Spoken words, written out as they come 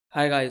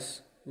Hi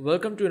guys,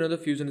 welcome to another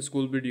Fusion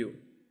School video.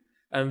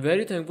 I am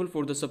very thankful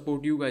for the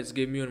support you guys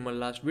gave me on my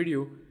last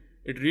video.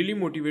 It really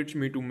motivates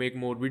me to make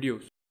more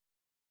videos.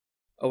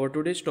 Our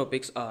today's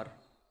topics are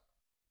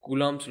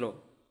Coulomb's law,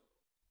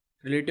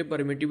 relative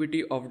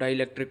permittivity of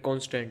dielectric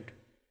constant,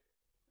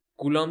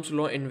 Coulomb's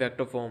law in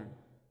vector form,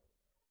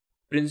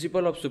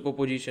 principle of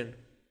superposition,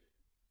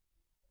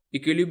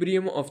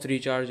 equilibrium of three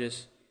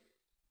charges,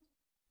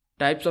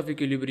 types of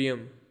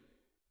equilibrium,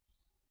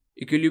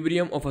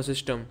 equilibrium of a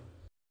system.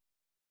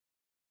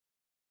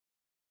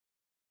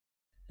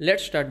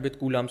 Let's start with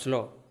Coulomb's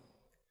law.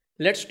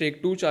 Let's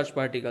take two charged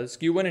particles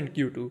Q1 and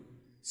Q2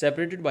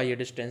 separated by a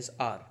distance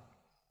r.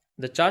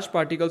 The charged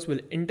particles will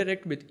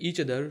interact with each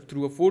other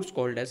through a force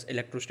called as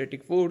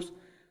electrostatic force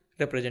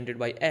represented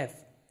by F.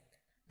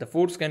 The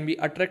force can be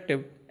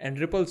attractive and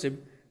repulsive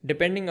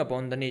depending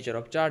upon the nature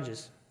of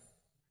charges.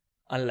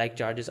 Unlike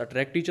charges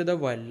attract each other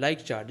while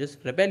like charges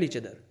repel each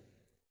other.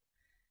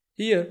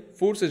 Here,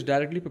 force is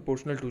directly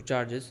proportional to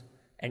charges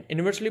and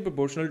inversely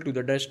proportional to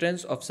the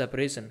distance of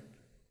separation.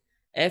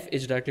 F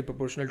is directly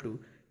proportional to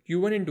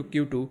Q1 into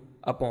Q2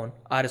 upon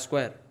R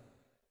square.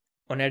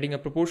 On adding a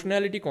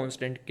proportionality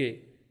constant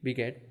K, we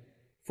get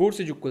force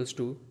is equals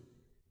to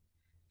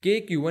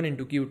K Q1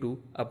 into Q2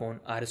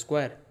 upon R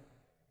square,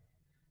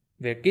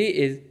 where K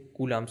is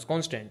Coulomb's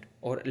constant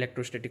or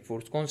electrostatic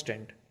force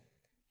constant.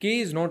 K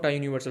is not a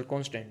universal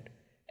constant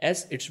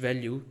as its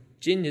value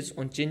changes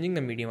on changing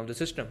the medium of the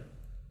system.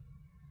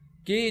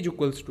 K is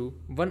equals to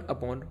 1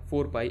 upon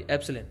 4 pi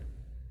epsilon,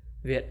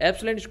 where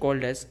epsilon is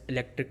called as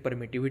electric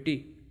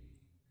permittivity,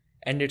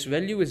 and its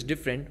value is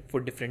different for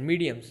different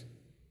mediums.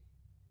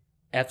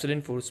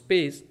 Epsilon for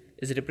space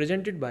is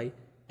represented by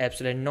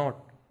epsilon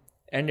naught,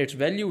 and its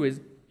value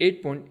is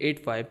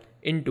 8.85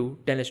 into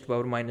 10 to the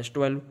power minus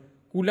 12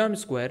 Coulomb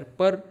square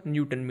per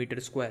Newton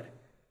meter square.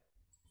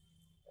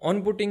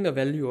 On putting the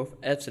value of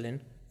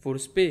epsilon for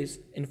space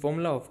in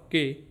formula of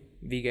K,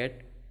 we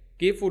get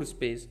K for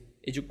space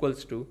is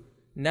equals to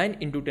 9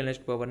 into 10 to the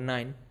power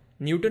 9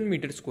 Newton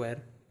meter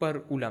square per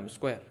Coulomb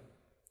square.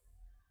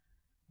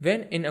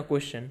 When in a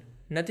question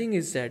nothing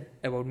is said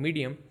about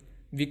medium,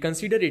 we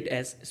consider it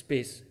as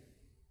space.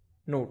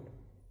 Note,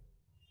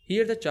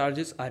 here the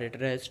charges are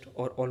at rest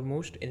or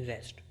almost in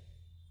rest.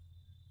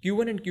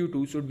 Q1 and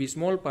Q2 should be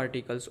small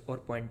particles or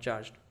point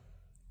charged.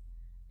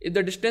 If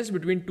the distance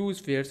between two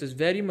spheres is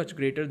very much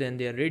greater than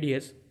their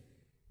radius,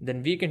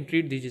 then we can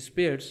treat these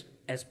spheres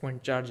as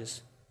point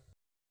charges.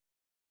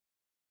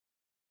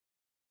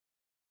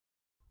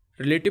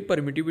 Relative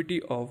permittivity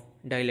of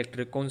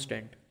dielectric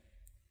constant,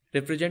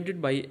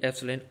 represented by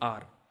epsilon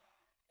r.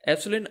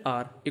 Epsilon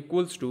r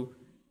equals to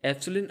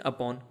epsilon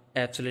upon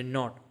epsilon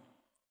naught.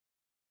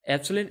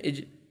 Epsilon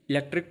is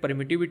electric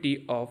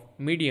permittivity of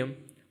medium,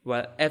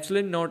 while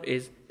epsilon naught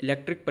is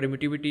electric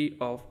permittivity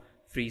of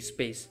free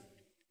space.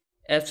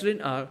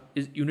 Epsilon r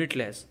is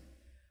unitless.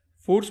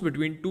 Force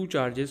between two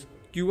charges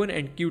Q1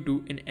 and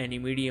Q2 in any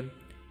medium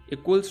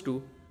equals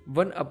to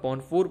 1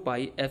 upon 4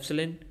 pi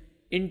epsilon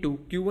into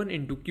Q1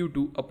 into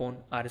Q2 upon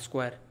R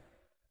square.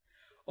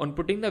 On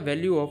putting the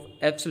value of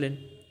epsilon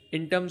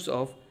in terms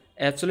of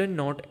epsilon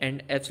naught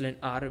and epsilon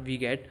r, we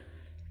get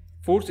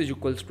force is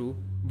equals to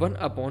 1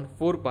 upon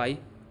 4 pi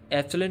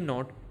epsilon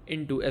naught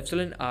into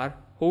epsilon r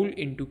whole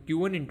into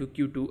Q1 into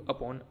Q2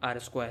 upon R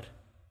square.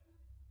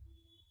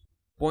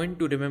 Point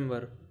to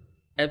remember,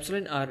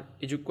 epsilon r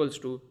is equals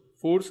to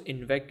force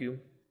in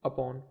vacuum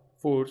upon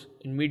force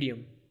in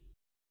medium.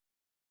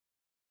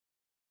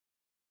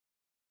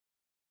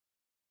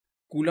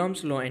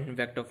 Coulomb's law in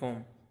vector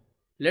form.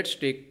 Let's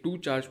take two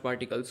charged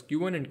particles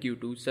Q1 and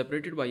Q2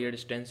 separated by a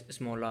distance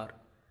small r.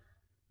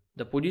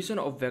 The position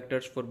of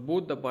vectors for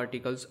both the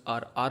particles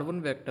are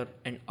r1 vector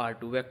and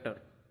r2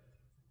 vector.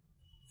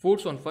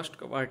 Force on first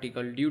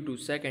particle due to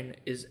second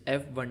is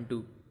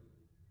F12,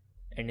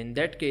 and in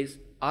that case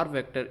r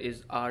vector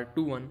is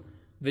r21,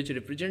 which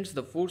represents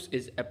the force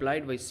is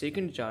applied by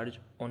second charge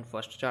on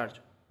first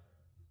charge.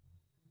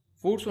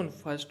 Force on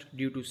first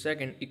due to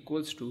second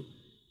equals to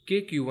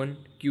kq1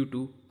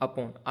 q2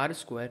 upon r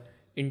square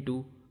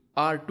into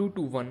r2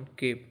 to 1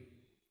 cape.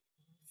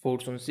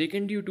 Force on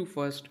second due to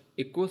first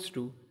equals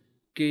to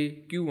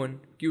kq1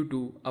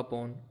 q2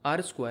 upon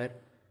r square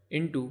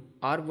into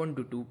r1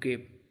 to 2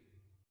 cape.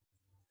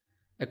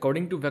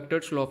 According to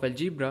Vector's law of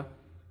algebra,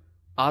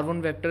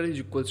 r1 vector is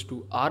equals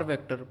to r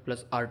vector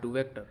plus r2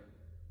 vector.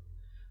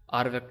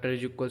 R vector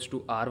is equals to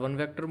r1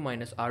 vector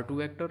minus r2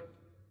 vector,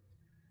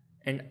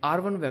 and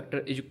r1 vector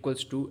is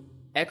equals to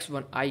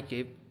x1 I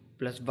cape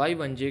plus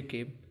y1 j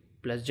cape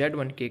plus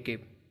z1 k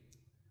cape.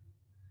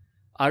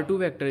 R2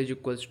 vector is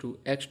equals to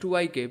x2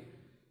 I cape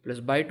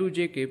plus y2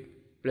 j cape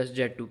plus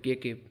z2 k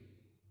cape.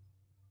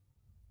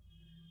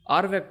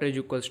 R vector is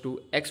equals to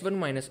x1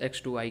 minus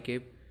x2 I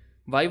cape,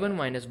 y1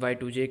 minus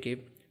y2 j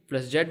cape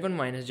plus z1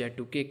 minus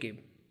z2 k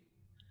cape.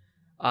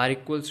 R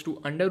equals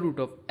to under root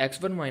of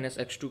x1 minus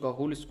x2 का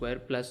whole square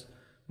plus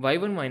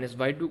y1 minus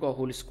y2 का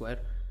whole square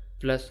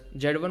plus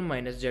z1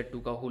 minus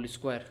z2 का whole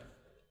square.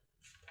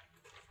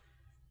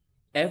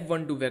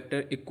 F12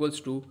 vector equals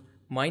to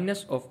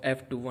minus of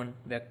f21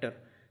 vector,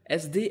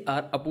 as they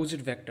are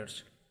opposite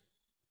vectors,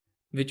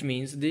 which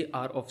means they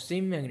are of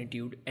same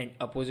magnitude and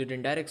opposite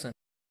in direction.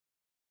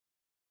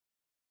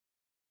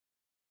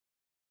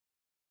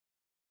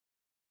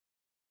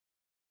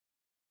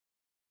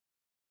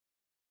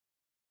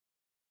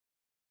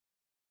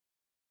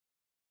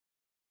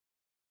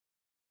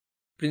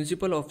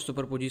 Principle of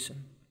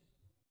superposition.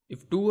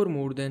 If two or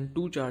more than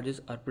two charges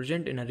are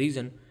present in a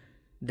region,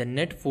 the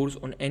net force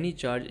on any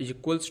charge is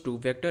equals to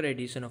vector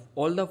addition of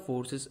all the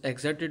forces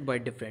exerted by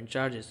different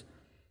charges.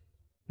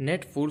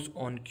 Net force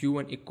on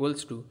Q1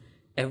 equals to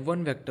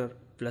F1 vector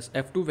plus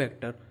F2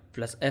 vector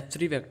plus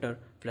F3 vector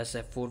plus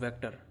F4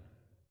 vector.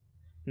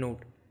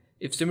 Note: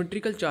 if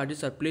symmetrical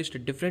charges are placed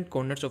at different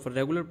corners of a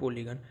regular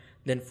polygon,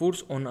 then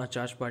force on a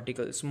charged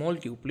particle small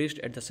q placed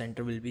at the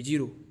center will be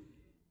 0.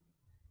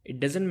 It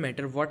doesn't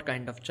matter what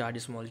kind of charge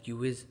small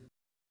q is.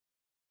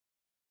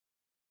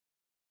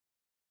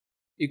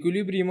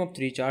 Equilibrium of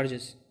three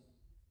charges.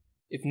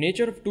 If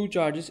nature of two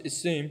charges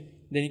is same,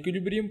 then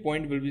equilibrium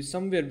point will be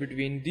somewhere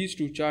between these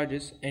two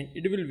charges and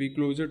it will be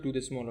closer to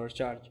the smaller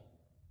charge.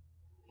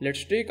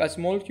 Let's take a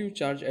small q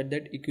charge at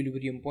that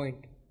equilibrium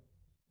point.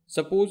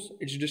 Suppose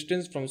its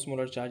distance from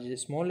smaller charge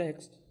is small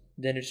x,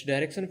 then its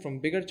direction from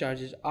bigger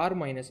charge is r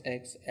minus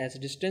x, as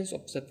distance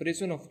of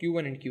separation of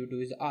q1 and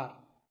q2 is r.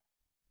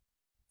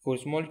 For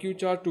small q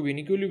charge to be in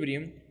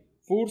equilibrium,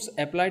 force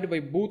applied by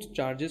both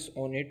charges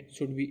on it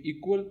should be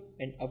equal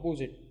and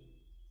opposite.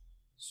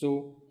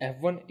 So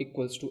F1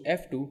 equals to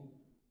F2.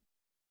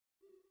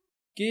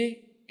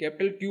 K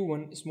capital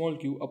Q1 small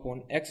q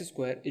upon x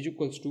square is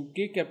equals to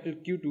K capital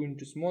Q2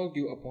 into small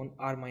q upon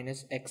r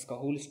minus x ka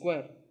whole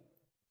square.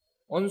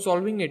 On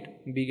solving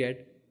it, we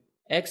get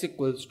x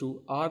equals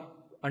to r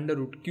under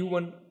root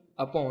q1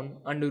 upon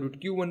under root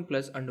q1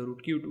 plus under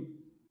root q2.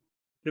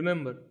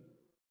 Remember,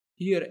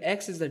 here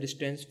x is the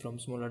distance from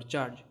smaller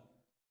charge.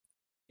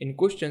 In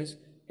questions,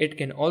 it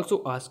can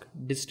also ask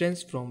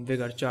distance from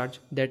bigger charge,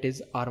 that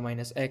is r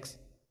minus x.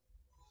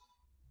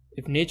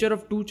 If nature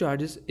of two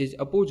charges is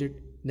opposite,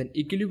 then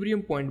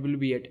equilibrium point will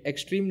be at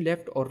extreme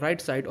left or right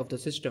side of the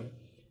system,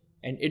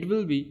 and it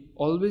will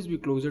always be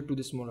closer to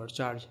the smaller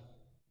charge.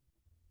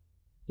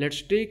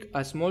 Let's take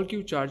a small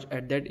q charge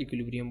at that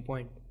equilibrium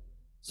point.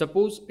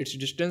 Suppose its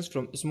distance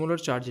from smaller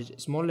charge is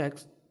small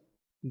x,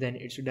 then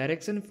its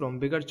direction from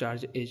bigger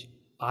charge is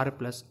r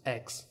plus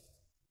x.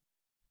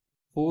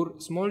 For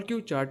small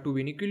q charge to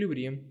be in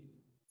equilibrium,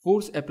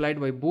 force applied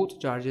by both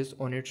charges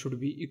on it should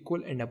be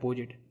equal and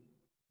opposite.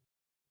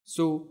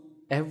 So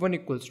F1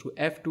 equals to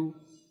F2,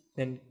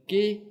 then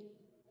K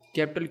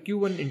capital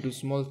Q1 into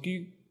small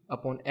q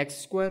upon x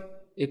square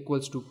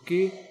equals to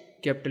K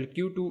capital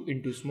Q2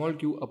 into small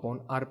q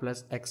upon r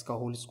plus x ka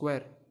whole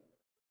square.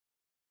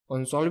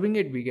 On solving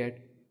it, we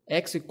get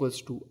x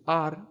equals to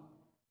r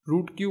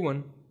root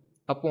q1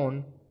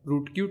 upon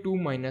root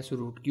q2 minus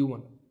root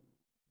q1.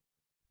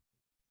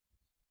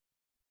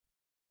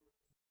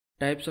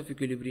 Types of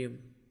equilibrium.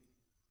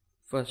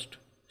 First,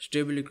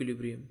 stable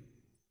equilibrium.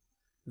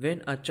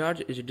 When a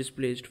charge is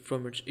displaced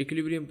from its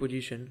equilibrium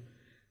position,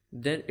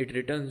 then it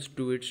returns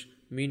to its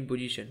mean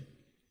position.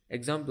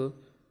 Example,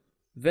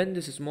 when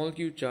this small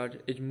q charge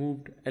is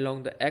moved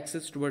along the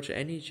axis towards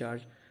any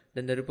charge,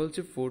 then the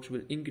repulsive force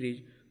will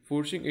increase,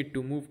 forcing it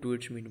to move to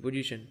its mean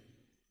position.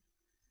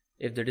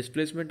 If the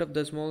displacement of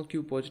the small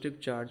q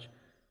positive charge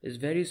is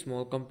very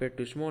small compared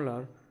to small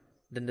r,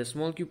 then the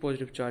small q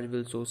positive charge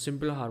will show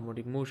simple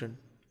harmonic motion.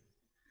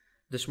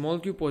 The small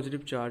q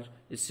positive charge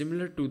is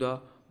similar to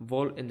the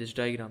wall in this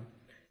diagram.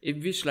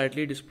 If we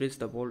slightly displace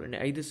the wall on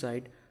either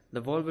side,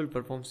 the wall will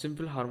perform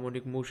simple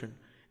harmonic motion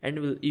and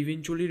will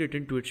eventually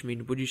return to its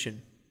mean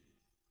position.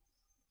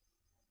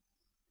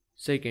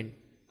 Second,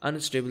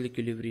 unstable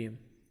equilibrium.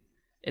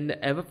 In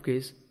the above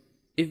case,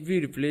 if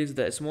we replace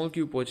the small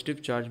q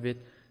positive charge with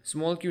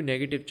small q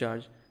negative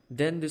charge,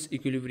 then this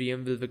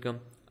equilibrium will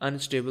become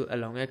unstable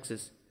along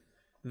axis.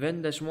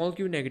 When the small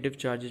q negative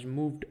charge is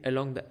moved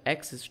along the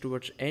axis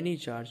towards any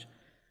charge,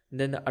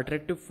 then the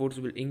attractive force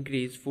will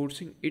increase,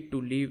 forcing it to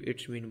leave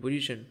its mean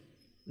position.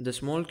 The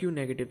small q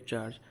negative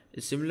charge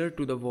is similar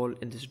to the wall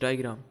in this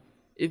diagram.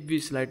 If we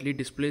slightly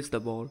displace the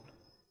ball,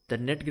 the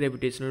net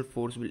gravitational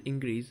force will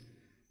increase,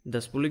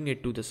 thus pulling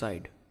it to the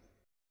side.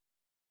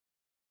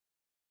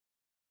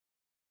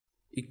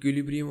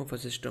 Equilibrium of a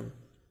system.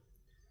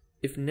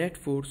 If net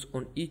force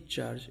on each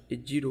charge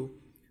is 0,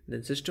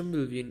 then system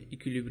will be in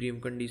equilibrium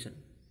condition.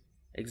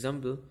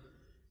 Example,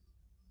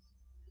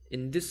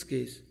 in this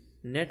case,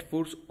 net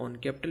force on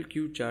capital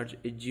Q charge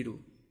is 0.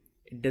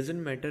 It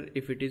doesn't matter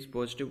if it is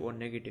positive or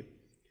negative.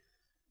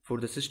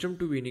 For the system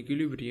to be in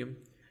equilibrium,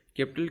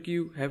 capital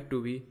Q have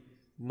to be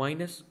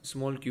minus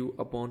small q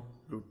upon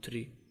root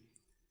 3.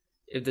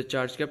 If the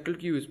charge capital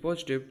Q is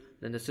positive,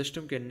 then the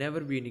system can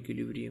never be in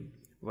equilibrium,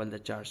 while the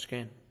charge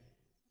can.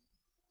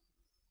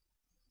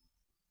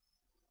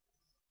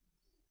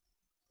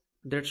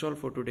 That's all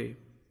for today.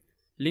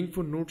 Link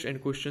for notes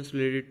and questions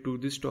related to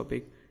this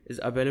topic is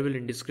available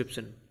in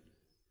description.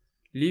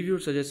 Leave your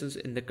suggestions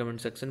in the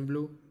comment section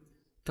below.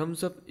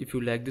 Thumbs up if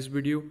you like this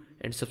video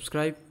and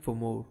subscribe for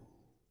more.